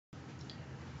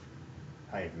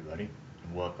Hi everybody,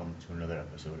 and welcome to another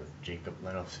episode of Jacob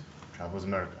Lenhoff's Travels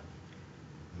America.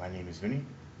 My name is Vinny,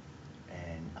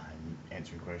 and I'm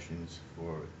answering questions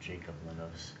for Jacob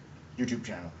Lenhoff's YouTube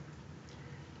channel.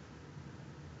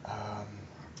 Um,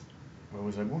 where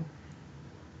was I born?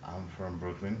 I'm from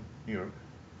Brooklyn, New York.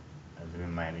 I live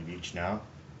in Miami Beach now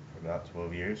for about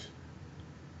 12 years,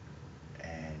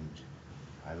 and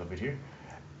I love it here.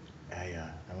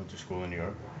 I went to school in New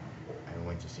York. I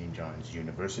went to St. John's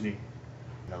University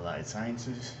in Allied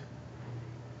Sciences.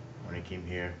 When I came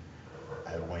here,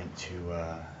 I went to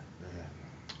the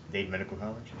Dade Medical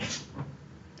College,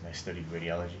 and I studied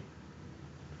radiology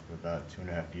for about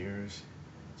 2.5 years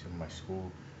until my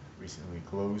school recently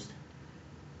closed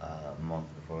a month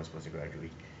before I was supposed to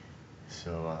graduate.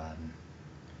 So,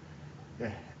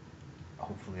 yeah,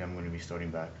 hopefully I'm going to be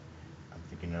starting back. I'm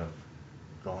thinking of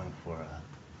going for a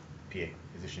PA,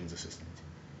 physician's assistant.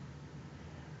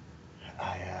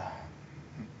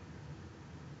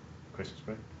 Christmas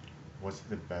break. What's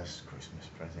the best Christmas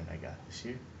present I got this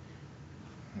year?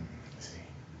 Let's see.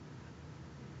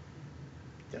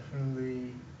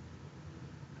 Definitely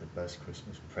the best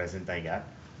Christmas present I got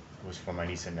was from my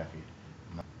niece and nephew.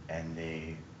 And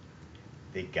they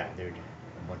gathered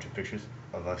a bunch of pictures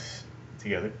of us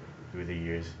together through the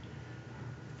years,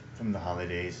 from the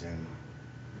holidays and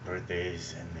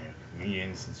birthdays and their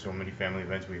communions and so many family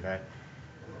events we've had.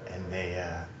 And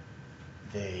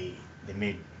they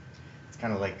made, it's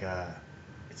kind of like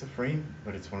it's a frame,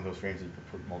 but it's one of those frames that you can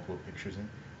put multiple pictures in.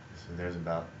 So there's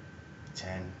about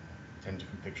 10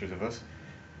 different pictures of us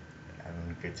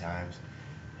having good times.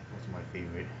 What's my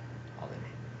favorite holiday?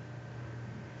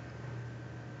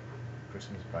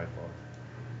 Christmas by far.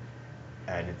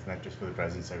 And it's not just for the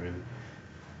presents. I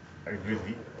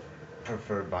really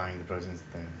prefer buying the presents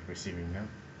than receiving them.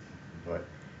 But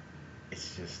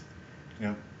it's just,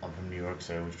 I'm from New York,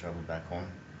 so I always travel back home.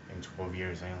 In 12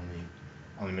 years, I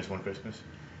only missed one Christmas,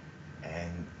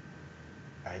 and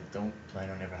I don't plan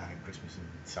on ever having Christmas in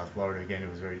South Florida again. It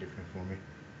was very different for me.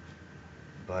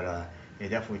 But yeah,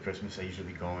 definitely Christmas. I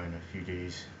usually go in a few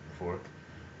days before,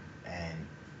 and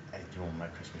I do all my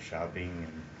Christmas shopping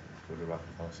and go to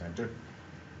Rockefeller Center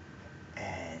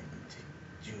and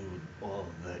do all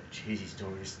the cheesy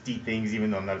touristy things,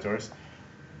 even though I'm not a tourist.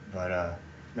 But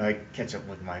no, I catch up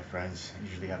with my friends. I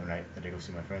usually have a night that I go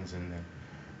see my friends, and then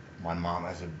my mom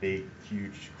has a big,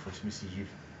 huge Christmas Eve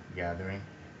gathering,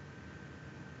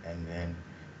 and then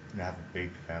have a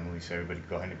big family, so everybody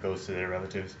goes to their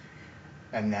relatives.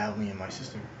 And now me and my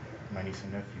sister, my niece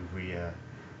and nephew,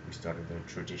 we started the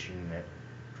tradition that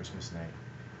Christmas night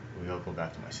we all go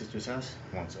back to my sister's house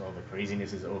once all the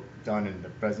craziness is all done and the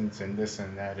presents and this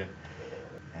and that,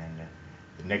 and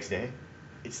the next day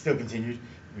it still continued.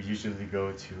 We usually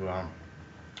go to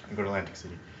Atlantic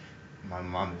City. My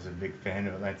mom is a big fan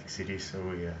of Atlantic City,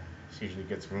 so she usually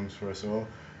gets rooms for us all,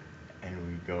 and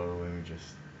we go and we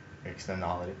just extend the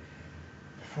holiday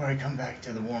before I come back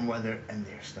to the warm weather, and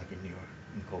they're stuck in New York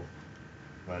and cold.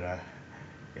 But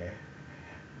yeah.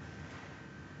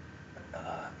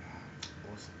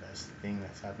 What's the best thing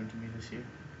that's happened to me this year?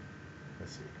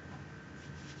 Let's see.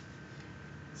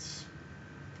 It's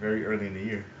very early in the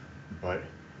year, but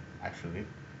actually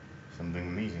something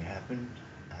amazing happened.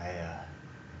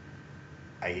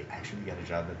 I actually got a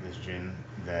job at this gym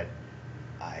that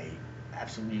I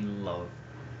absolutely love.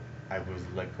 I was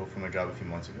let go from a job a few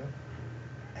months ago,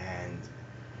 and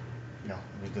it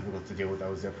was difficult to deal with. I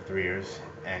was there for 3 years,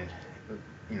 and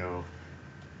you know,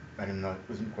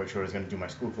 wasn't quite sure I was going to do. My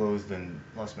school closed and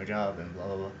lost my job and blah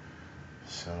blah blah.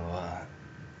 So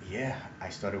yeah, I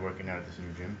started working out at this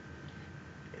new gym.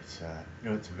 It's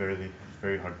it's a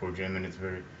very hardcore gym, and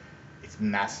it's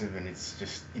massive, and it's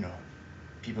just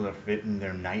people are fit and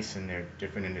they're nice and they're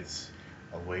different, and it's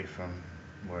away from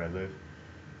where I live,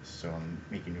 so I'm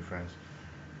making new friends.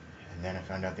 And then I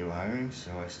found out they were hiring,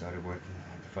 so I started working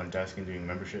at the front desk and doing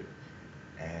membership,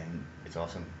 and it's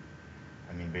awesome.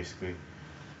 I mean, basically,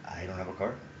 I don't have a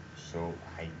car, so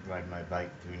I ride my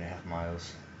bike 3.5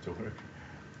 miles to work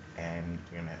and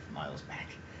 3.5 miles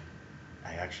back.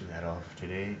 I actually had off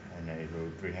today, and I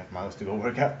rode 3.5 miles to go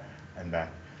work out and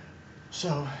back.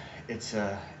 So it's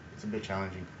a bit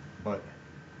challenging, but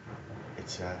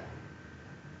it's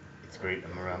great.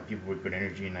 I'm around people with good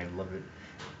energy, and I love it.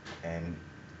 And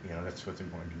that's what's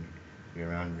important to me. Be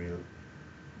around real.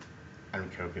 I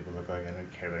don't care what people look like. I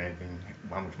don't care about anything.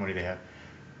 How much money they have.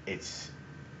 It's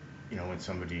when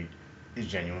somebody is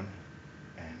genuine,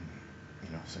 and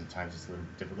sometimes it's a little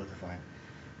difficult to find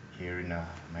here in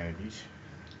Miami Beach.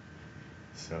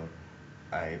 So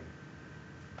I'm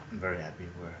very happy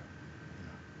where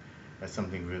that's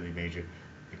something really major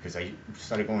because I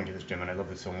started going to this gym and I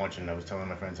loved it so much, and I was telling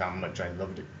my friends how much I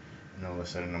loved it, and all of a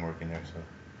sudden I'm working there, so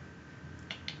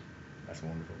that's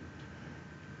wonderful.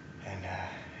 And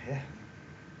yeah,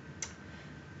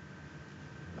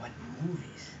 what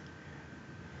movies?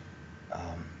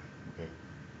 Okay,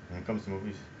 when it comes to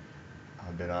movies, I'm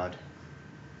a bit odd.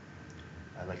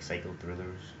 I like psycho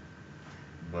thrillers,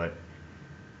 but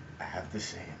I have to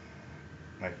say,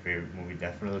 my favorite movie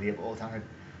definitely of all time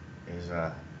is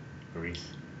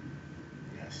Grease.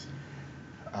 Yes.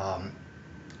 Um,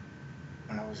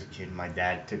 when I was a kid, my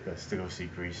dad took us to go see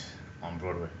Grease on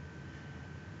Broadway.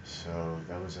 So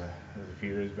that was a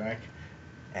few years back,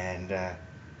 and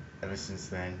ever since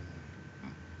then,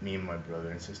 me and my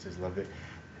brother and sisters loved it.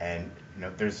 And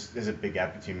there's a big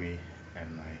gap between me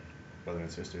and my brother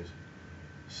and sisters.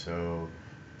 So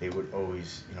they would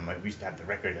always, we used to have the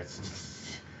record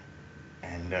that's,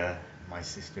 and my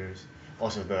sisters,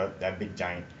 also that big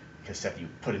giant cassette you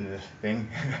put in the thing,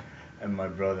 and my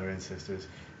brother and sisters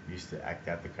used to act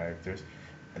out the characters,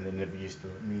 and they never used to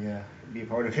let me be a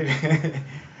part of it.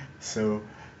 So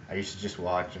I used to just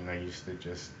watch, and I used to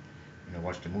just,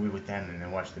 watch the movie with them, and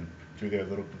then watch them do their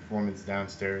little performance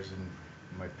downstairs in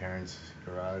my parents'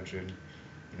 garage, and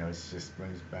it just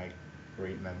brings back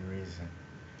great memories,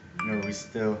 and we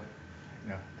still,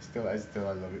 I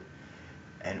love it.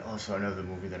 And also another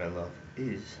movie that I love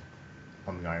is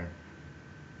Pumping Iron,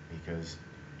 because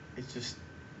it's just,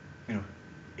 you know,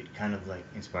 it kind of like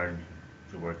inspired me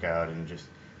to work out and just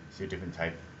see a different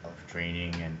type of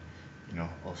training, and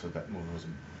also that movie was a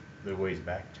little ways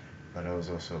back, but I was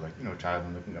also like, a child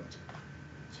and looking up to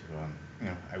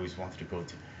I always wanted to go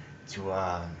to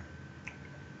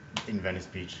in Venice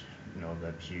Beach,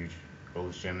 that huge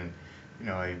Gold's Gym, and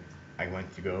I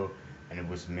went to go, and it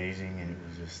was amazing, and it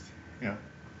was just you know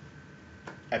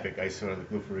epic. I saw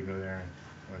like Lou Ferrigno there, and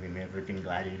one of the American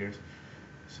gladiators,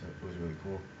 so it was really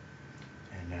cool.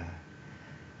 And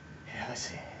yeah, let's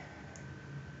see.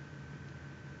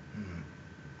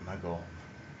 My goal.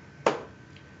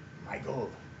 My goal.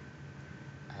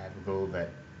 I have a goal that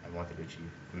I wanted to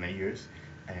achieve for many years,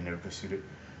 and I never pursued it,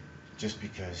 just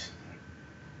because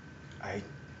I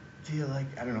feel like,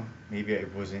 I don't know, maybe I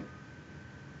wasn't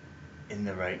in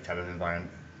the right type of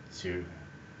environment to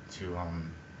to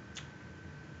um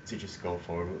to just go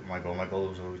forward with my goal. My goal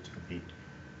was always to compete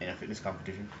in a fitness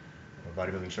competition or a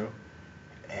bodybuilding show,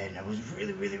 and I was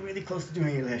really, really, really close to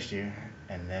doing it last year.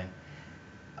 And then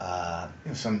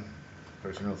some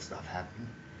personal stuff happened,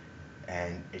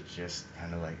 and it just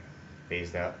kind of like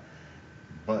phased out.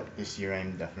 But this year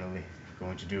I'm definitely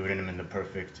going to do it, and I'm in the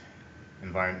perfect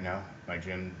environment now, my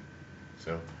gym.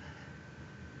 So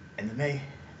end of May,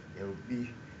 it'll be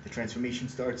the transformation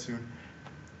starts soon.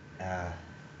 Uh,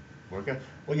 Workout.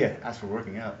 Well, yeah. As for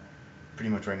working out, pretty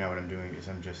much right now what I'm doing is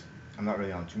I'm not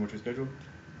really on too much of a schedule,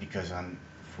 because I'm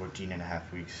 14 and a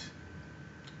half weeks,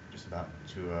 just about,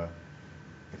 to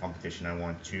the competition I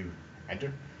want to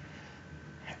enter.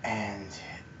 And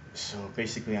so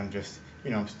basically I'm just,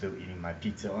 I'm still eating my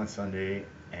pizza on Sunday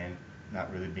and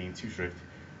not really being too strict,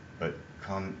 but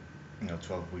come,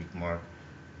 12-week mark,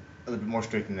 a little bit more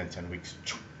strict, and then 10 weeks,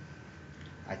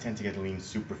 I tend to get lean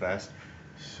super fast.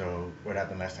 So what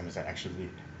happened last time is I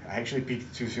actually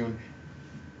peaked too soon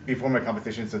before my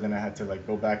competition, so then I had to like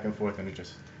go back and forth, and it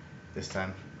just, this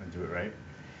time I do it right.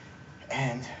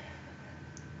 And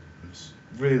I'm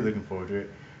really looking forward to it.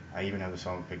 I even have the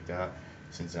song picked out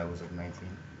since I was like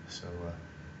 19, so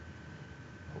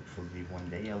hopefully one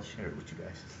day I'll share it with you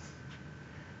guys.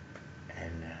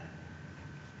 And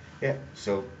yeah,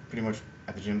 so pretty much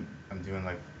at the gym I'm doing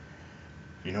like,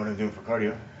 what I'm doing for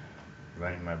cardio?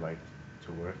 Riding my bike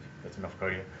to work. That's enough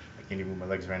cardio. I can't even move my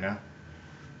legs right now.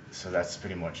 So that's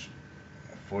pretty much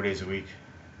 4 days a week,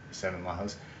 7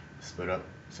 miles, split up.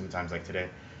 Sometimes like today, it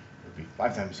would be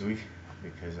 5 times a week,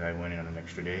 because I went in on an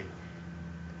extra day.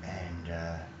 And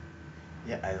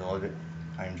yeah, I love it.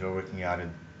 I enjoy working out,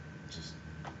 and just,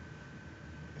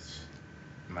 it's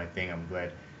my thing. I'm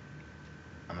glad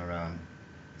I'm around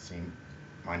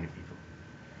same-minded people.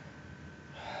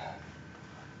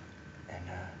 And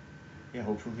yeah,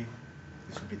 hopefully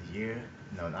this will be the year.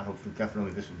 No, not hopefully,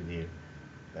 definitely this will be the year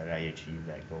that I achieve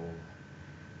that goal.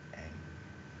 And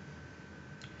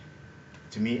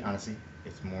to me, honestly,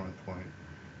 it's more important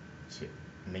to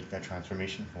make that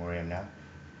transformation from where I am now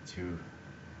to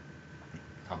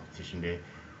competition day.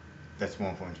 That's more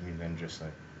important to me than just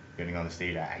like getting on the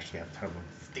stage. I actually have terrible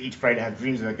stage fright. I have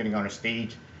dreams about getting on a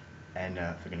stage and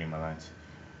forgetting my lines.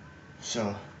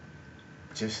 So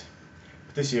just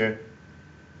this year,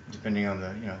 depending on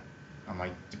the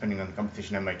depending on the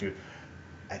competition I might do,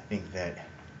 I think that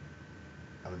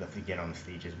I would definitely get on the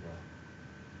stage as well.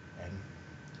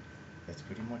 that's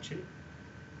pretty much it.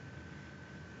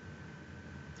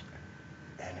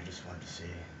 And I just wanted to say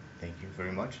thank you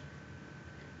very much,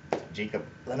 Jacob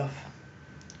Lenhoff,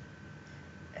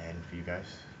 and for you guys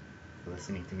for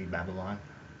listening to me babble on.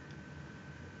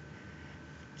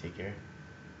 Take care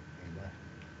and bye.